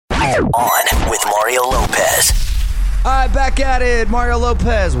On with Mario Lopez. All right, back at it. Mario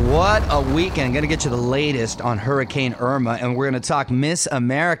Lopez, what a weekend. Going to get you the latest on Hurricane Irma, and we're going to talk Miss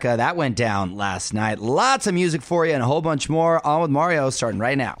America. That went down last night. Lots of music for you and a whole bunch more. On with Mario, starting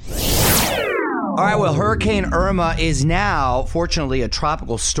right now. All right, well, Hurricane Irma is now, fortunately, a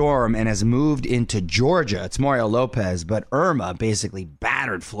tropical storm and has moved into Georgia. It's Mario Lopez, but Irma basically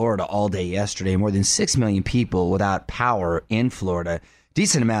battered Florida all day yesterday. More than 6 million people without power in Florida.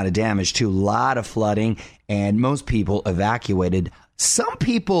 Decent amount of damage, too. A lot of flooding, and most people evacuated. Some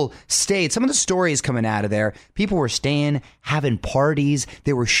people stayed. Some of the stories coming out of there, people were staying, having parties.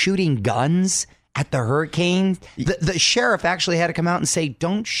 They were shooting guns at the hurricane. The sheriff actually had to come out and say,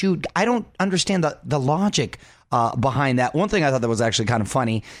 don't shoot. I don't understand the logic behind that. One thing I thought that was actually kind of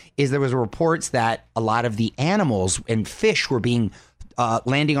funny is there was reports that a lot of the animals and fish were being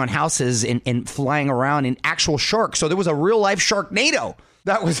landing on houses and flying around in actual sharks. So there was a real life Sharknado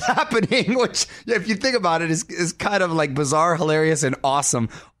that was happening, which, if you think about it, is kind of like bizarre, hilarious, and awesome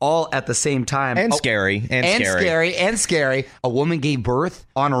all at the same time. And scary. And scary. A woman gave birth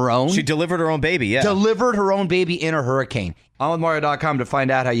on her own. She delivered her own baby, yeah. Delivered her own baby in a hurricane. OnWithMario.com to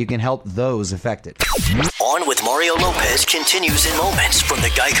find out how you can help those affected. On with Mario Lopez continues in moments from the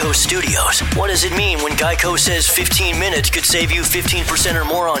Geico Studios. What does it mean when Geico says 15 minutes could save you 15% or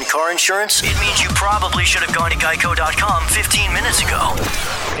more on car insurance? It means you probably should have gone to Geico.com 15 minutes ago.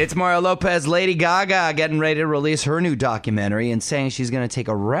 It's Mario Lopez. Lady Gaga getting ready to release her new documentary and saying she's going to take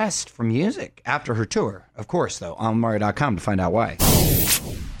a rest from music after her tour. Of course, though, on Mario.com to find out why.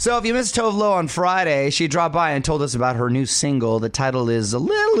 So if you missed Tove Lo on Friday, she dropped by and told us about her new single. The title is a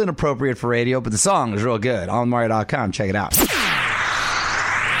little inappropriate for radio, but the song is real good. On Mario.com, check it out.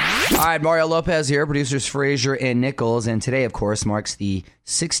 All right, Mario Lopez here, producers Frazier and Nichols, and today, of course, marks the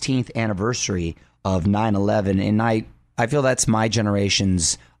 16th anniversary of 9/11, and I feel that's my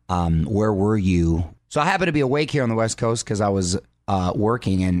generation's Where Were You? So I happen to be awake here on the West Coast because I was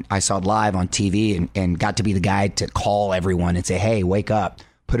working, and I saw it live on TV and got to be the guy to call everyone and say, hey, wake up.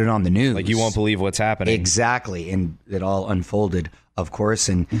 Put it on the news. Like, you won't believe what's happening. Exactly. And it all unfolded, of course.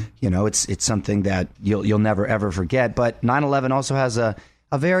 And, you know, it's something that you'll never, ever forget. But 9/11 also has a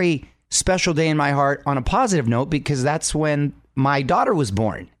very special day in my heart on a positive note, because that's when my daughter was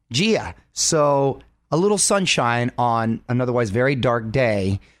born, Gia. So a little sunshine on an otherwise very dark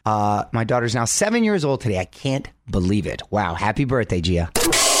day. My daughter's now 7 years old today. I can't believe it. Wow. Happy birthday, Gia.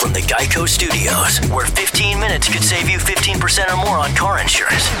 From the Geico Studios, where 15 minutes could save you 15% or more on car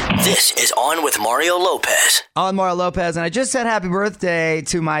insurance. This is On with Mario Lopez. On Mario Lopez, and I just said happy birthday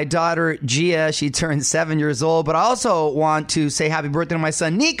to my daughter, Gia. She turned 7 years old, but I also want to say happy birthday to my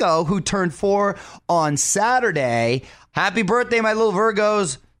son, Nico, who turned 4 on Saturday. Happy birthday, my little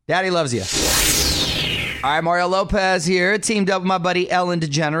Virgos. Daddy loves you. All right, Mario Lopez here, teamed up with my buddy Ellen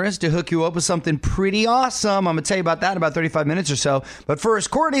DeGeneres to hook you up with something pretty awesome. I'm going to tell you about that in about 35 minutes or so. But first,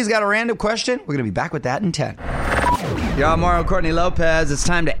 Courtney's got a random question. We're going to be back with that in 10. Yo, Mario, Courtney Lopez. It's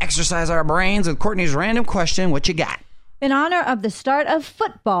time to exercise our brains with Courtney's random question. What you got? In honor of the start of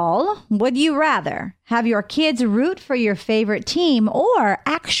football, would you rather have your kids root for your favorite team or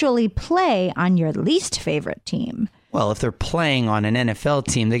actually play on your least favorite team? Well, if they're playing on an NFL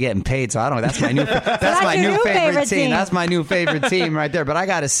team, they're getting paid. So I don't know. That's my new favorite team. That's my new favorite team right there. But I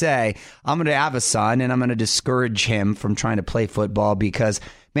got to say, I'm going to have a son, and I'm going to discourage him from trying to play football because,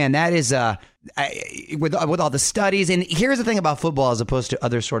 man, that is with all the studies. And here's the thing about football as opposed to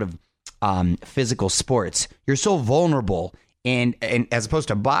other sort of physical sports. You're so vulnerable. And as opposed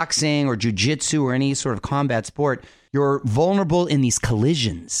to boxing or jiu-jitsu or any sort of combat sport, you're vulnerable in these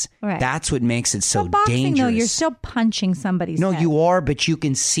collisions. Right. That's what makes it so boxing, dangerous. Though, you're still punching somebody's head. No, you are, but you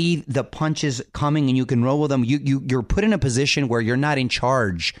can see the punches coming and you can roll with them. You're put in a position where you're not in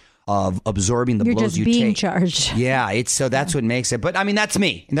charge of absorbing the blows you take. You're just being charged. Yeah, so that's what makes it. But I mean, that's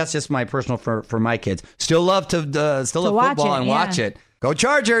me, and that's just my personal for my kids. Still love to love football and watch it. Go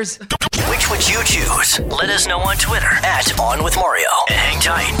Chargers! Which would you choose? Let us know on Twitter @OnWithMario. And hang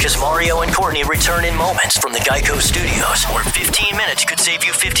tight, because Mario and Courtney return in moments from the Geico Studios, where 15 minutes could save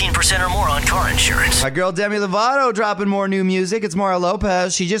you 15% or more on car insurance. My girl Demi Lovato dropping more new music. It's Mario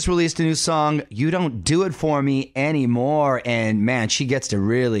Lopez. She just released a new song, You Don't Do It For Me Anymore. And man, she gets to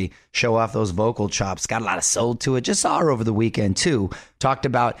really show off those vocal chops. Got a lot of soul to it. Just saw her over the weekend, too. Talked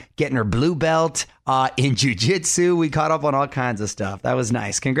about getting her blue belt in jiu-jitsu. We caught up on all kinds of stuff. That was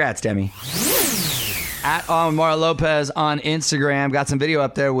nice. Congrats, Demi. Mario Lopez on Instagram. Got some video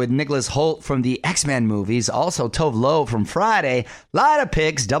up there with Nicholas Hoult from the X-Men movies. Also, Tove Lo from Friday. Lot of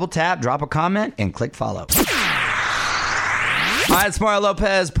pics. Double tap, drop a comment, and click follow. Hi, it's Mario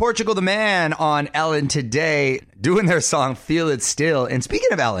Lopez, Portugal the Man on Ellen today, doing their song Feel It Still. And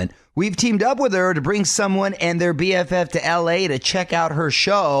speaking of Ellen, we've teamed up with her to bring someone and their BFF to LA to check out her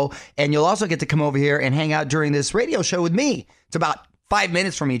show. And you'll also get to come over here and hang out during this radio show with me. It's about 5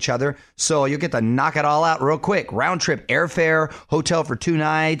 minutes from each other, so you'll get to knock it all out real quick. Round trip airfare, hotel for 2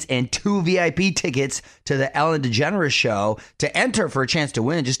 nights, and 2 VIP tickets to the Ellen DeGeneres show. To enter for a chance to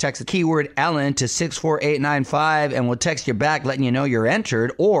win, just text the keyword Ellen to 64895, and we'll text you back letting you know you're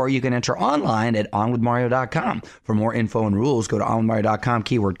entered, or you can enter online at onwithmario.com. For more info and rules, go to onwithmario.com,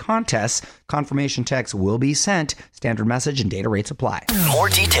 keyword contests. Confirmation text will be sent. Standard message and data rates apply. More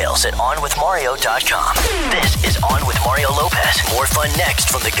details at onwithmario.com. This is On with Mario Lopez. More fun next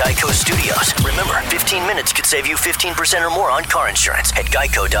from the Geico Studios. Remember, 15 minutes could save you 15% or more on car insurance at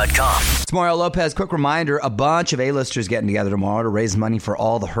geico.com. It's Mario Lopez. Quick reminder, a bunch of A-listers getting together tomorrow to raise money for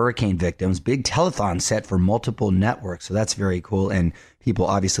all the hurricane victims. Big telethon set for multiple networks, so that's very cool, and people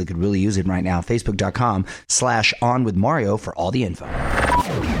obviously could really use it right now. Facebook.com/OnWithMario for all the info.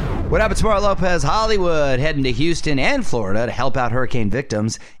 What up, it's Mario Lopez, Hollywood, heading to Houston and Florida to help out hurricane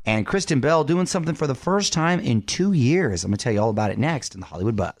victims. And Kristen Bell doing something for the first time in 2 years. I'm going to tell you all about it next in the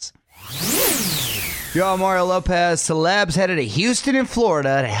Hollywood Buzz. Yo, Mario Lopez, celebs headed to Houston and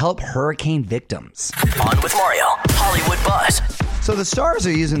Florida to help hurricane victims. On with Mario, Hollywood Buzz. So the stars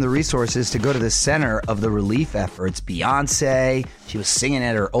are using the resources to go to the center of the relief efforts. Beyonce, she was singing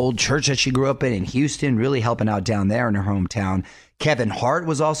at her old church that she grew up in Houston, really helping out down there in her hometown. Kevin Hart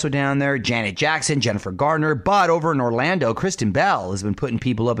was also down there, Janet Jackson, Jennifer Garner, but over in Orlando, Kristen Bell has been putting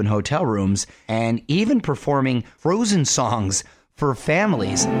people up in hotel rooms and even performing Frozen songs for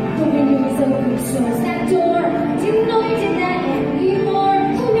families.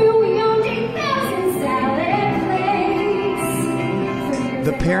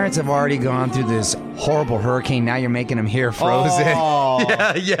 The parents have already gone through this horrible hurricane. Now you're making them hear Frozen. Oh.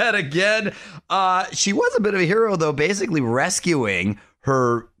 Yeah, yet again. She was a bit of a hero, though, basically rescuing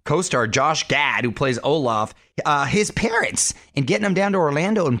her co-star Josh Gad, who plays Olaf, his parents, and getting them down to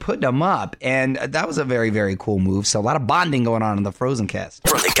Orlando and putting them up. And that was a very, very cool move. So a lot of bonding going on in the Frozen cast.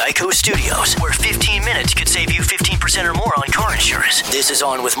 From the Geico Studios, where 15 minutes could save you 15% or more on car insurance. This is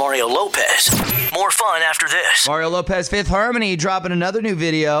On with Mario Lopez. More fun after this. Mario Lopez, Fifth Harmony, dropping another new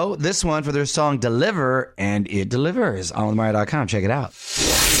video. This one for their song Deliver, and it delivers. OnWithMario.com. Check it out.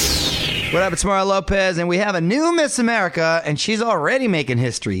 What up, it's Mario Lopez, and we have a new Miss America, and she's already making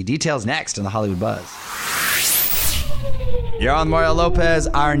history. Details next on the Hollywood Buzz. You're on Mario Lopez.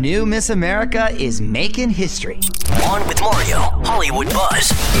 Our new Miss America is making history. On with Mario, Hollywood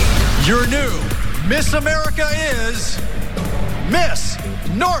Buzz. Your new Miss America is Miss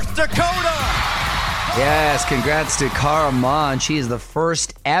North Dakota. Yes, congrats to Cara Mon. She is the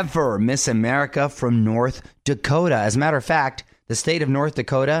first ever Miss America from North Dakota. As a matter of fact, the state of North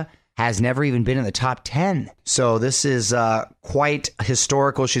Dakota has never even been in the top 10. So this is quite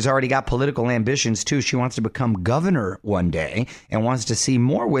historical. She's already got political ambitions, too. She wants to become governor one day and wants to see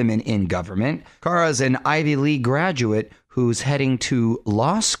more women in government. Cara's an Ivy League graduate who's heading to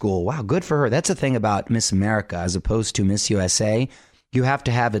law school. Wow, good for her. That's the thing about Miss America as opposed to Miss USA. You have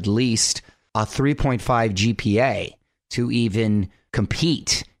to have at least a 3.5 GPA to even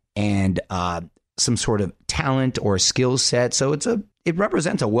compete and some sort of talent or skill set. So it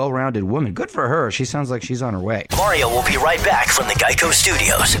represents a well-rounded woman. Good for her. She sounds like she's on her way. Mario will be right back from the Geico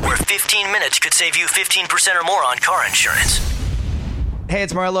Studios, where 15 minutes could save you 15% or more on car insurance. Hey,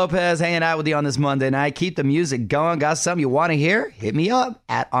 it's Mario Lopez hanging out with you on this Monday night. Keep the music going. Got something you want to hear? Hit me up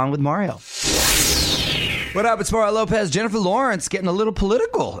at On With Mario. What up? It's Mario Lopez. Jennifer Lawrence getting a little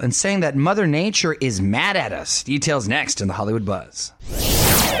political and saying that Mother Nature is mad at us. Details next in the Hollywood Buzz.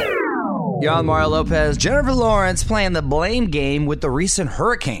 You're on Mario Lopez. Jennifer Lawrence playing the blame game with the recent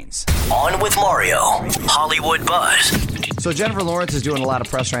hurricanes. On with Mario, Hollywood Buzz. So Jennifer Lawrence is doing a lot of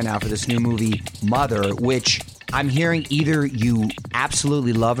press right now for this new movie, Mother, which I'm hearing either you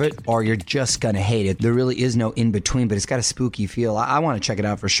absolutely love it or you're just going to hate it. There really is no in between, but it's got a spooky feel. I want to check it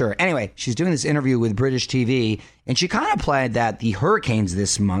out for sure. Anyway, she's doing this interview with British TV, and she kind of implied that the hurricanes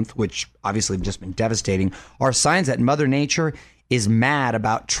this month, which obviously have just been devastating, are signs that Mother Nature is mad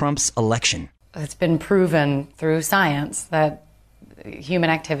about Trump's election. It's been proven through science that human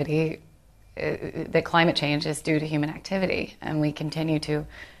activity, that climate change is due to human activity, and we continue to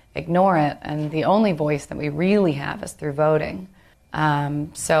ignore it. And the only voice that we really have is through voting.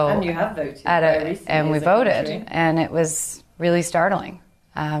 And you have voted and we voted, and it was really startling.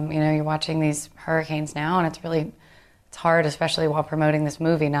 You're watching these hurricanes now, and it's hard, especially while promoting this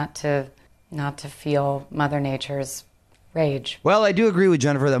movie, not to feel Mother Nature's rage. Well, I do agree with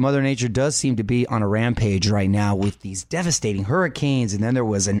Jennifer that Mother Nature does seem to be on a rampage right now with these devastating hurricanes. And then there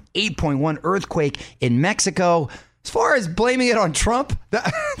was an 8.1 earthquake in Mexico. As far as blaming it on Trump,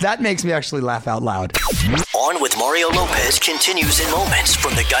 that makes me actually laugh out loud. On with Mario Lopez continues in moments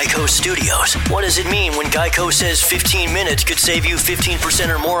from the Geico Studios. What does it mean when Geico says 15 minutes could save you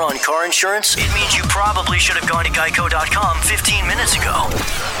 15% or more on car insurance? It means you probably should have gone to geico.com 15 minutes ago.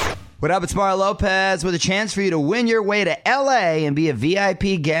 What up, it's Mario Lopez with a chance for you to win your way to LA and be a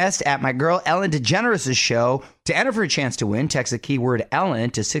VIP guest at my girl Ellen DeGeneres' show. To enter for a chance to win, text the keyword Ellen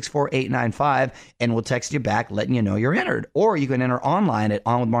to 64895 and we'll text you back letting you know you're entered. Or you can enter online at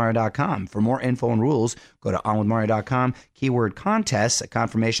onwithmario.com. For more info and rules, go to onwithmario.com, keyword contest. A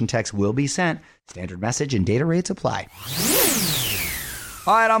confirmation text will be sent. Standard message and data rates apply.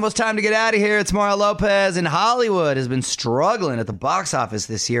 All right, almost time to get out of here. It's Mario Lopez, and Hollywood has been struggling at the box office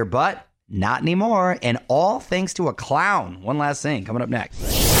this year, but not anymore, and all thanks to a clown. One last thing coming up next.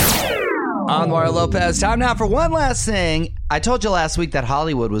 I'm Mario Lopez. Time now for one last thing. I told you last week that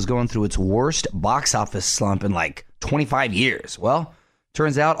Hollywood was going through its worst box office slump in like 25 years. Well,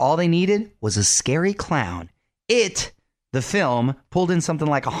 turns out all they needed was a scary clown. The film pulled in something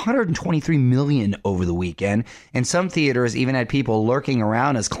like $123 million over the weekend, and some theaters even had people lurking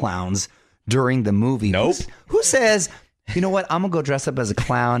around as clowns during the movie. Nope. Who says, you know what, I'm going to go dress up as a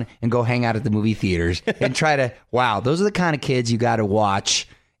clown and go hang out at the movie theaters and try to, wow, those are the kind of kids you got to watch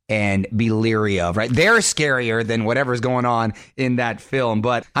and be leery of, right? They're scarier than whatever's going on in that film.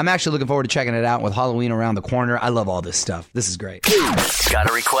 But I'm actually looking forward to checking it out with Halloween around the corner. I love all this stuff. This is great. Got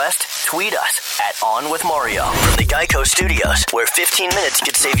a request? Tweet us at On With Mario from the Geico Studios, where 15 minutes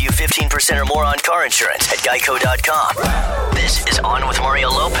could save you 15% or more on car insurance at geico.com. This is On With Mario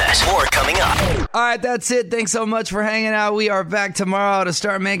Lopez. More coming up. All right, that's it. Thanks so much for hanging out. We are back tomorrow to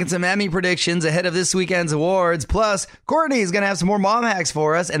start making some Emmy predictions ahead of this weekend's awards. Plus, Courtney's going to have some more mom hacks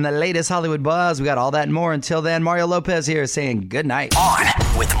for us and the latest Hollywood buzz. We got all that and more. Until then, Mario Lopez here saying good night. On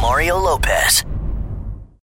With Mario Lopez.